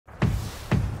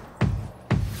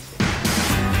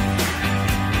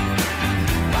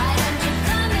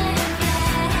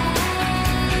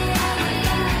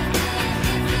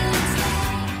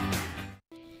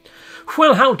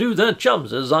well, how do there,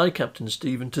 chums? As I, Captain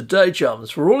Steve, and today,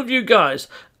 chums, for all of you guys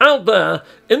out there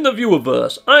in the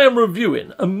viewerverse, I am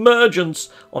reviewing Emergence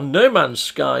on No Man's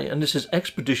Sky, and this is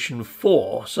Expedition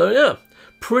 4. So yeah,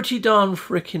 pretty darn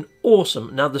freaking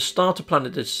awesome. Now, the starter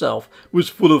planet itself was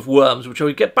full of worms, which I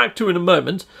will get back to in a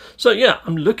moment. So yeah,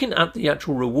 I'm looking at the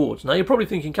actual rewards. Now, you're probably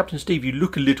thinking, Captain Steve, you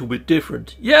look a little bit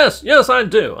different. Yes, I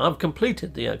do. I've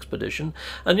completed the expedition.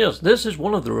 And yes, this is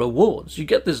one of the rewards. You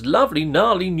get this lovely,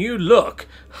 gnarly new look.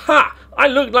 Ha! I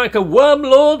look like a worm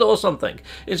lord or something.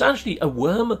 It's actually a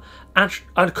worm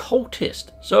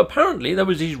occultist. So apparently there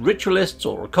was these ritualists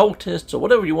or occultists or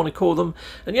whatever you want to call them,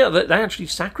 and yeah, they actually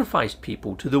sacrificed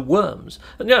people to the worms.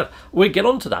 And yeah, we'll get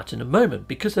onto that in a moment,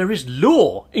 because there is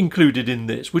lore included in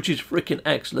this, which is freaking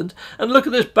excellent. And look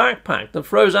at this backpack that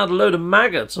throws out a load of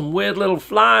maggots and weird little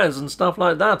flies and stuff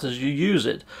like that as you use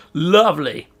it.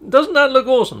 Lovely. Doesn't that look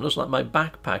awesome? Looks like my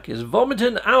backpack is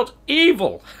vomiting out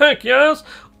evil. Heck yes.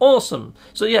 Awesome.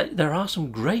 So yeah, there are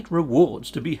some great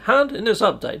rewards to be had in this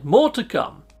update. More to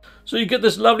come. So you get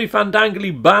this lovely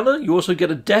fandangly banner. You also get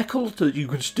a decal that you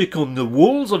can stick on the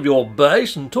walls of your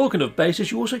base. And talking of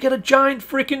bases, you also get a giant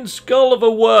freaking skull of a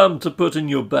worm to put in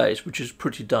your base, which is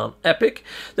pretty darn epic.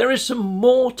 There is some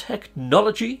more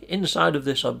technology inside of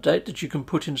this update that you can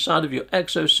put inside of your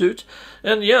exosuit.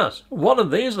 And yes, one of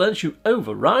these lets you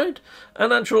override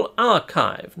an actual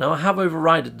archive. Now, I have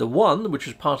overridden the one, which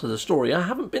is part of the story. I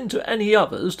haven't been to any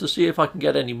others to see if I can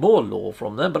get any more lore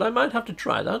from them, but I might have to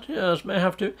try that. Yes, may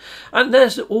have to. And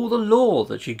there's all the lore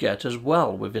that you get as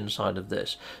well with inside of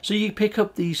this. So you pick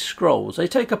up these scrolls. They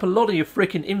take up a lot of your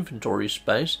freaking inventory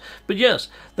space, but yes,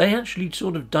 they actually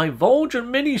sort of divulge a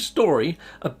mini story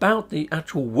about the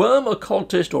actual worm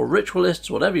occultist or ritualists,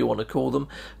 whatever you want to call them,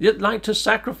 that like to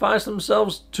sacrifice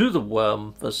themselves to the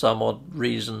worm for some odd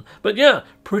reason. But yeah,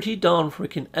 pretty darn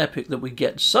freaking epic that we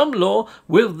get some lore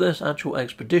with this actual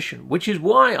expedition, which is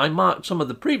why I marked some of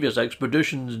the previous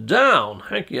expeditions down.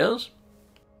 Heck yes.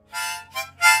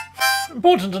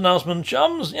 Important announcement,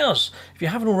 chums. Yes, if you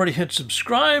haven't already hit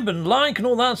subscribe and like and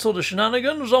all that sort of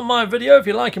shenanigans on my video, if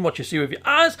you're liking what you see with your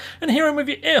eyes and hearing with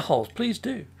your ear holes, please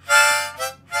do.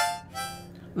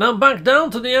 Now back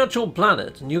down to the actual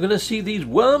planet, and you're going to see these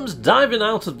worms diving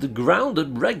out of the ground at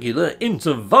regular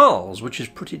intervals, which is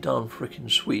pretty darn freaking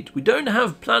sweet. We don't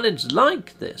have planets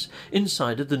like this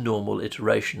inside of the normal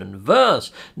iteration and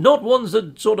verse. Not ones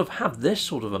that sort of have this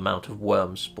sort of amount of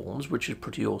worm spawns, which is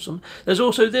pretty awesome. There's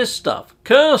also this stuff,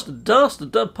 cursed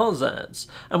dust deposits.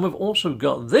 And we've also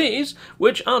got these,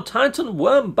 which are Titan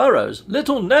worm burrows.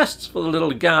 Little nests for the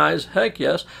little guys, heck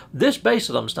yes. This base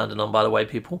that I'm standing on, by the way,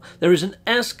 people, there is an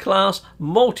S-class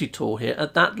multi-tool here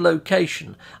at that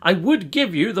location. I would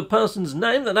give you the person's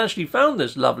name that actually found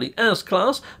this lovely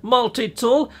S-class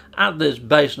multi-tool at this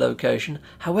base location.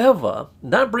 However,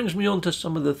 that brings me on to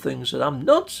some of the things that I'm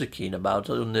not so keen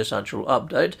about on this actual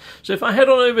update. So if I head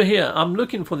on over here, I'm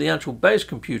looking for the actual base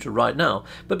computer right now,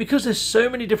 but because there's so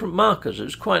many different markers,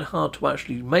 it's quite hard to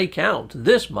actually make out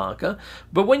this marker.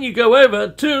 But when you go over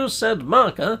to said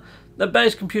marker, the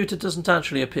base computer doesn't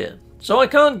actually appear. So I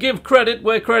can't give credit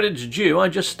where credit's due. I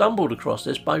just stumbled across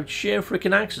this by sheer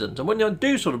freaking accident. And when I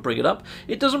do sort of bring it up,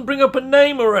 it doesn't bring up a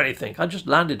name or anything. I just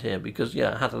landed here because,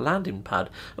 yeah, I had a landing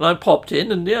pad. And I popped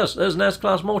in, and yes, there's an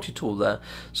S-Class multi-tool there.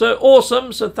 So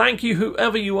awesome. So thank you,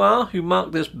 whoever you are, who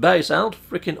marked this base out.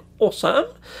 Freaking awesome.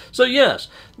 So yes.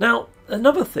 Now,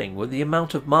 another thing with the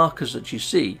amount of markers that you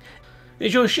see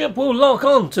is your ship will lock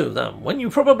onto them when you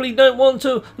probably don't want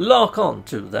to lock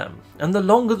onto them. And the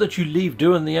longer that you leave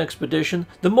during the expedition,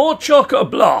 the more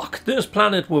chock-a-block this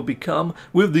planet will become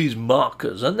with these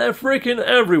markers, and they're freaking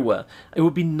everywhere. It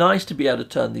would be nice to be able to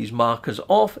turn these markers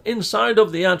off inside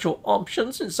of the actual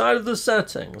options, inside of the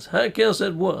settings. Heck yes,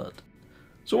 it would.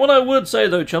 So what I would say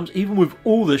though, chums, even with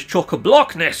all this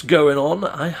chock-a-blockness going on,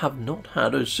 I have not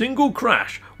had a single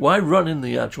crash while running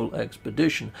the actual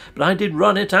expedition. But I did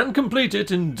run it and complete it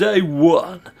in day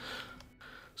one.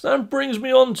 So that brings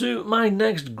me on to my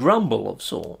next grumble of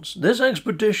sorts. This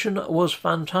expedition was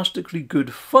fantastically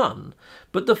good fun,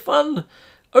 but the fun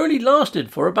only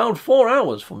lasted for about 4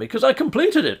 hours for me, because I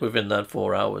completed it within that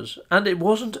 4 hours, and it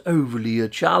wasn't overly a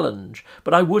challenge.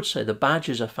 But I would say the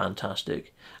badges are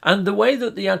fantastic, and the way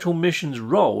that the actual missions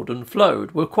rolled and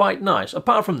flowed were quite nice,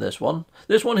 apart from this one.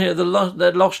 This one here, the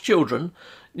Lost Children,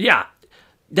 yeah,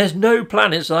 there's no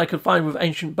planets that I could find with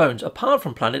ancient bones, apart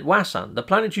from planet Wasan, the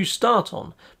planet you start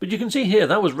on. But you can see here,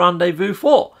 that was Rendezvous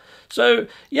 4. So,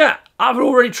 yeah, I've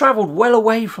already travelled well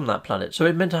away from that planet, so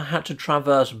it meant I had to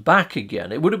traverse back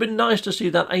again. It would have been nice to see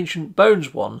that Ancient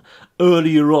Bones one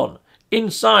earlier on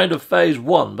inside of Phase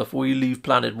 1 before you leave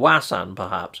planet Wasan,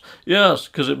 perhaps. Yes,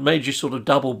 because it made you sort of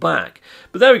double back.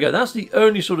 But there we go, that's the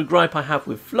only sort of gripe I have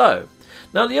with flow.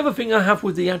 Now, the other thing I have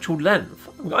with the actual length,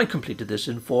 I completed this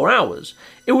in 4 hours.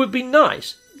 It would be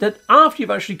nice that after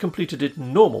you've actually completed it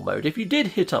in normal mode, if you did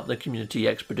hit up the community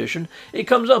expedition, it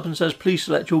comes up and says please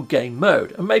select your game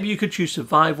mode, and maybe you could choose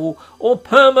survival or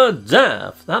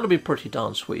permadeath. That'll be pretty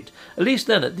darn sweet. At least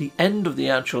then at the end of the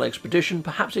actual expedition,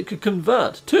 perhaps it could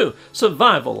convert to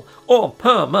survival or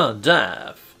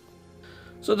permadeath.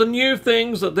 So the new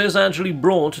things that this actually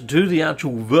brought to the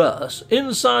actual verse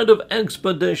inside of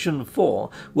Expedition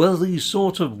 4 were these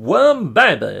sort of worm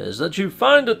babies that you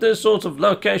find at this sort of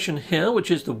location here, which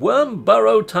is the worm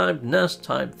burrow type nest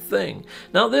type thing.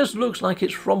 Now this looks like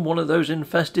it's from one of those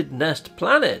infested nest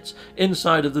planets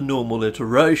inside of the normal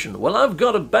iteration. Well, I've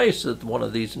got a base at one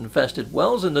of these infested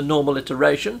wells in the normal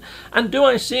iteration, and do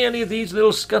I see any of these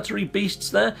little scuttery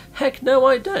beasts there? Heck no,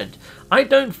 I don't. I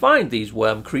don't find these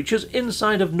worm creatures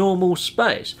inside of normal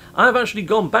space. I've actually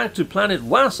gone back to planet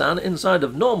Wasan inside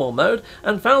of normal mode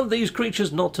and found these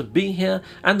creatures not to be here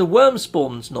and the worm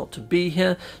spawns not to be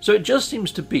here, so it just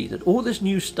seems to be that all this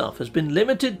new stuff has been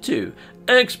limited to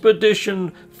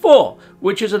Expedition 4,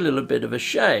 which is a little bit of a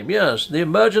shame. Yes, the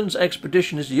Emergence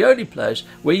expedition is the only place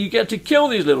where you get to kill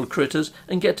these little critters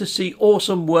and get to see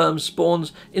awesome worm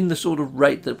spawns in the sort of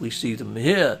rate that we see them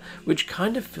here, which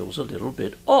kind of feels a little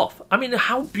bit off. I mean,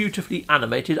 how beautifully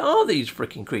animated are these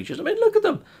freaking creatures? I mean, look at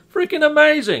them. Freaking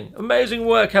amazing. Amazing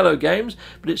work, Hello Games.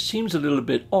 But it seems a little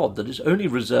bit odd that it's only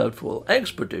reserved for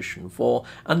Expedition 4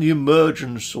 and the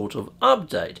Emergence sort of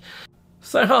update.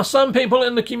 There are some people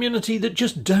in the community that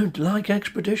just don't like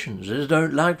expeditions, just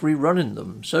don't like rerunning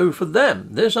them. So for them,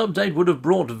 this update would have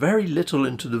brought very little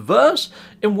into the verse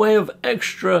in way of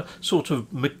extra sort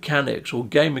of mechanics or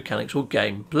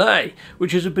gameplay,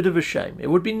 which is a bit of a shame.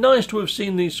 It would be nice to have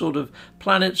seen these sort of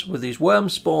planets with these worm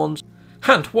spawns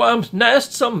and worm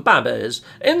nests and babies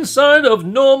inside of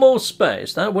normal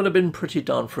space. That would have been pretty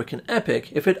darn freaking epic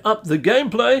if it upped the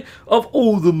gameplay of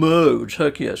all the modes.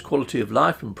 Heck yes, quality of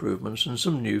life improvements and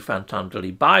some new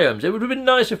fantastically biomes. It would have been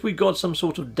nice if we got some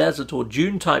sort of desert or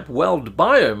dune type weld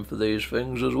biome for these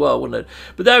things as well, wouldn't it?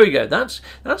 But there we go, that's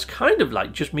kind of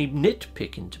like just me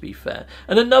nitpicking, to be fair.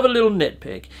 And another little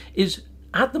nitpick is,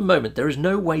 at the moment, there is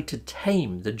no way to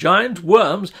tame the giant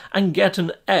worms and get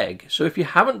an egg. So if you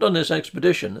haven't done this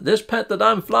expedition, this pet that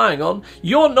I'm flying on,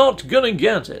 you're not gonna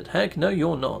get it. Heck no,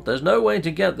 you're not. There's no way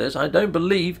to get this, I don't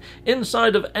believe,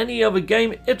 inside of any other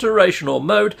game iteration or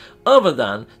mode other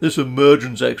than this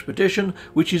Emergence expedition,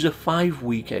 which is a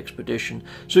 5-week expedition.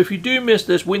 So if you do miss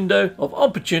this window of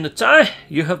opportunity,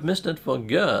 you have missed it for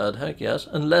good. Heck yes.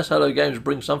 Unless Hello Games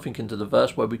brings something into the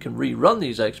verse where we can rerun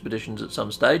these expeditions at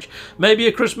some stage. Maybe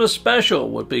a Christmas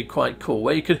special would be quite cool,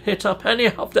 where you could hit up any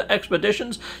of the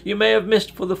expeditions you may have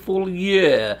missed for the full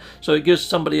year, so it gives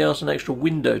somebody else an extra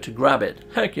window to grab it.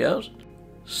 Heck yes.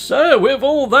 So, with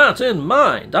all that in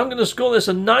mind, I'm going to score this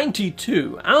a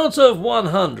 92 out of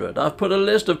 100. I've put a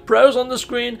list of pros on the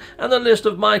screen and a list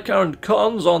of my current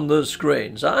cons on the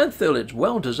screen. So I feel it's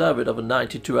well deserved of a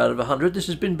 92 out of 100. This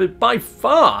has been by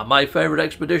far my favourite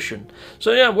expedition.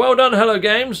 So yeah, well done, Hello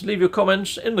Games. Leave your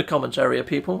comments in the comments area,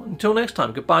 people. Until next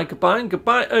time, goodbye, goodbye, and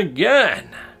goodbye again.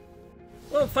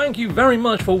 Well, thank you very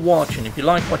much for watching. If you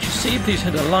like what you see, please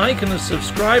hit a like and a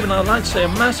subscribe. And I'd like to say a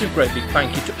massive, great big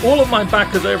thank you to all of my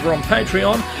backers over on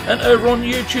Patreon and over on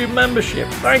YouTube membership.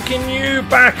 Thanking you,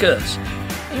 backers.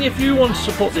 And if you want to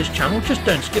support this channel, just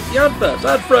don't skip the adverts.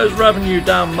 That throws revenue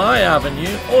down my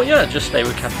avenue. Or yeah, just stay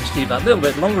with Captain Steve that little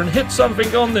bit longer and hit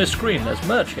something on this screen. There's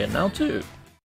merch here now too.